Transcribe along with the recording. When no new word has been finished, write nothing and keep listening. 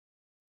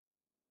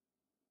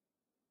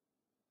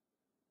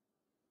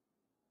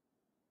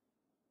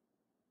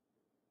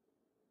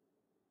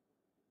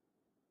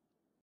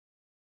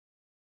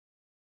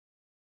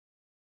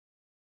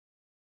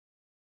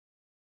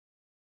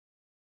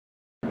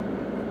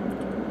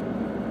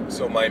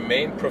So my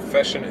main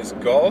profession is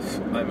golf.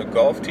 I'm a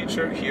golf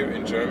teacher here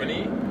in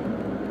Germany.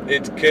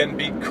 It can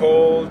be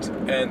cold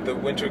and the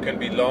winter can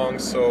be long,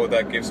 so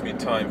that gives me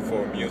time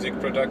for music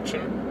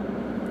production,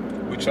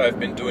 which I've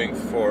been doing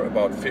for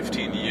about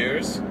 15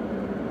 years.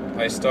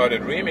 I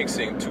started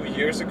remixing 2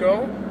 years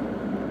ago,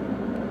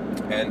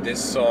 and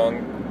this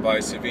song by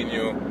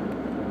Silvino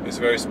is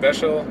very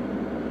special.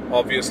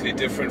 Obviously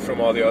different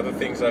from all the other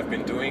things I've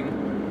been doing,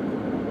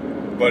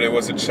 but it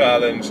was a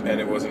challenge and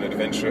it was an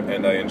adventure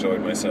and I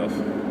enjoyed myself.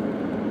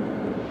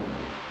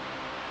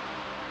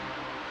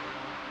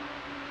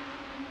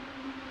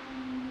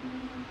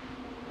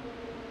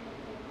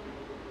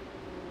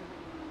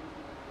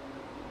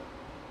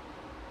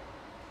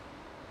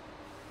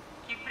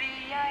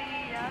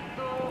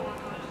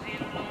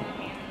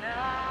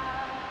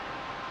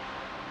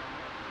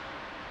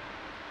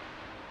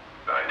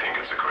 I think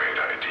it's a great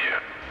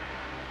idea.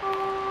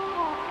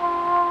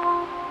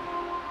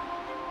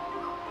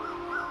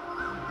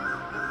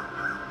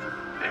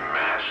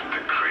 Imagine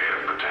the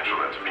creative potential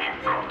that's being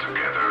brought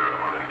together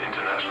on an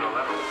international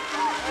level.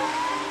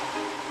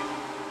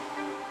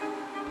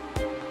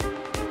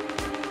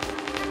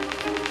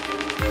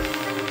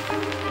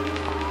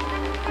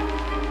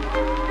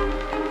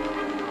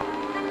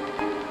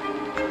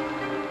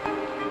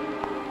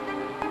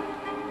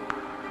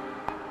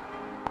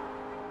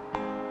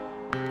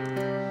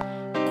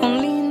 Quão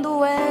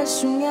lindo é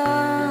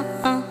sonhar,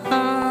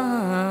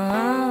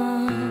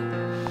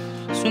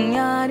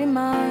 sonhar,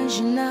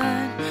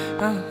 imaginar.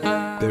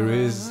 There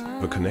is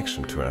a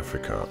connection to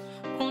Africa.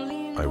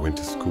 I went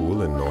to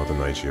school in northern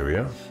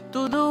Nigeria.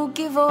 Tudo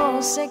que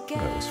você quer.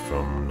 That was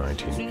from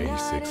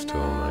 1986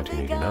 till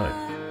 1989.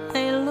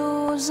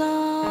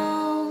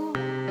 Ilusão.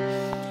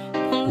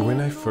 When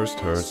I first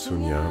heard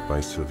Sonhar by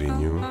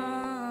Silvino,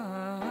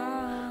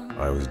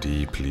 I was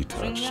deeply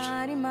touched.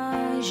 Sonhar,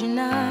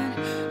 imaginar.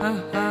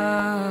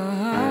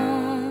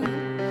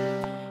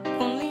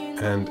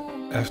 And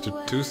after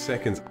 2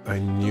 seconds, I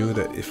knew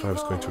that if I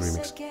was going to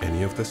remix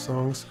any of the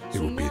songs, it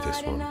would be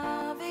this one.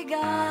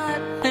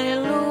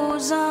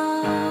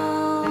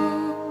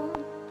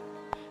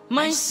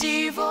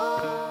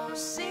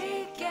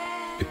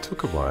 It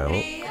took a while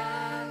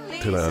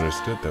till I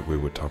understood that we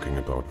were talking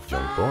about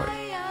Young Boy.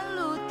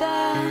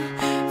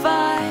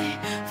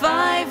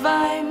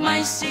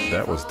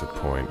 That was the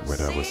point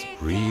when I was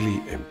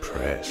really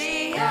impressed.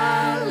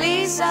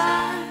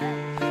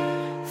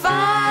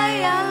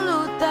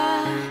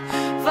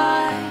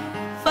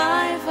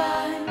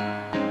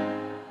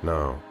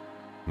 Now,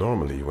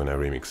 normally when I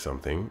remix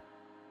something,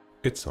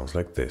 it sounds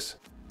like this.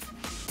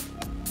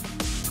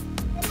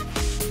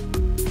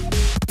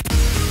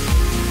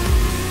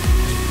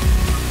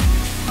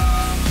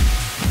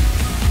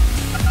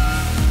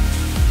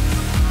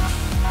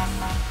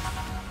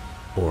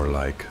 Or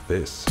like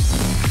this.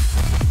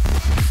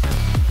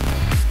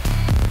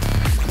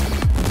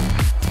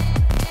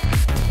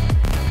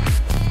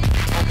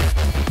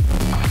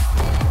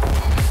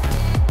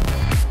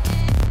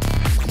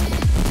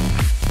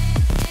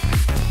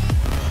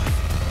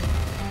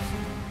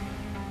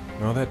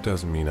 Now that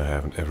doesn't mean I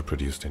haven't ever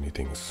produced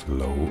anything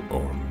slow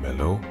or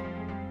mellow.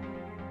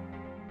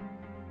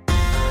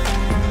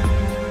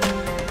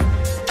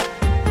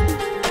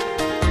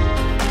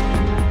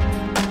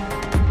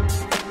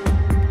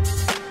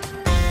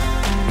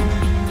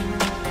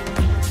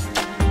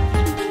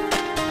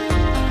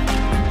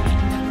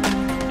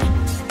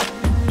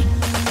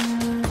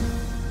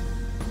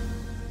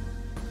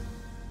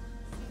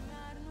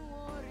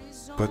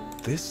 But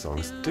this song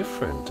is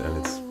different and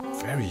it's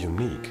very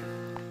unique.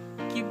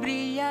 Que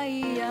brilha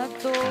e a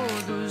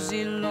todos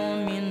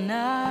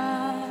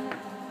iluminar.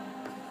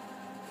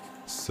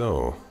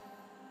 So,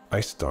 I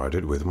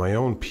started with my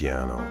own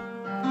piano.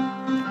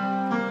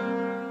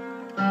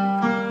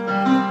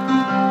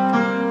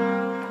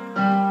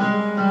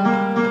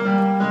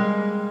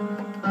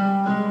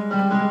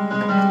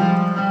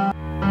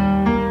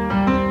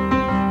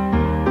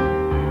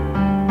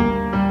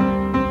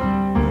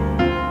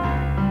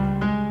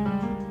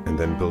 And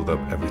then build up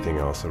everything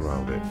else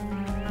around it.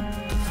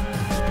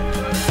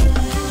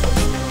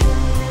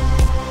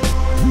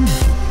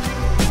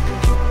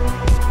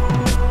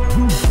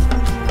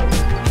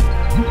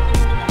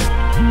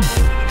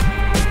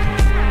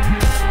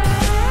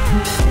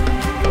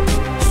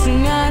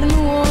 Sonhar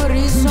no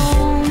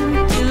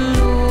horizonte,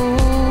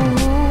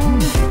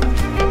 luz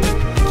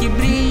que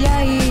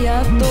brilha e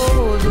a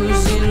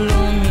todos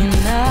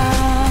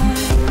iluminar.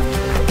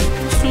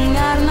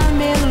 Sonhar na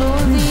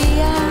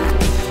melodia,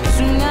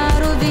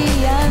 sonhar o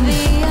dia a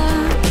dia,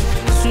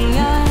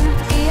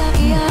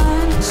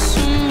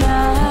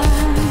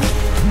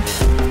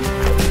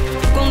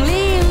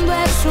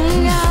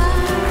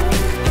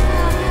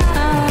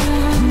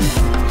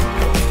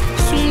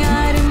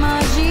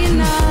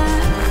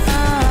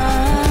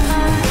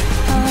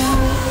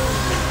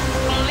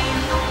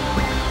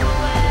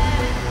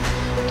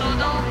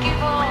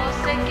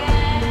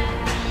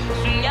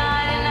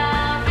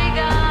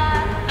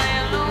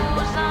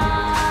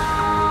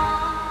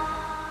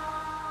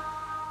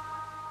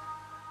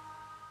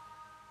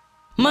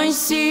 Mas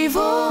se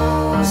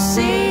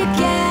você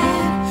quer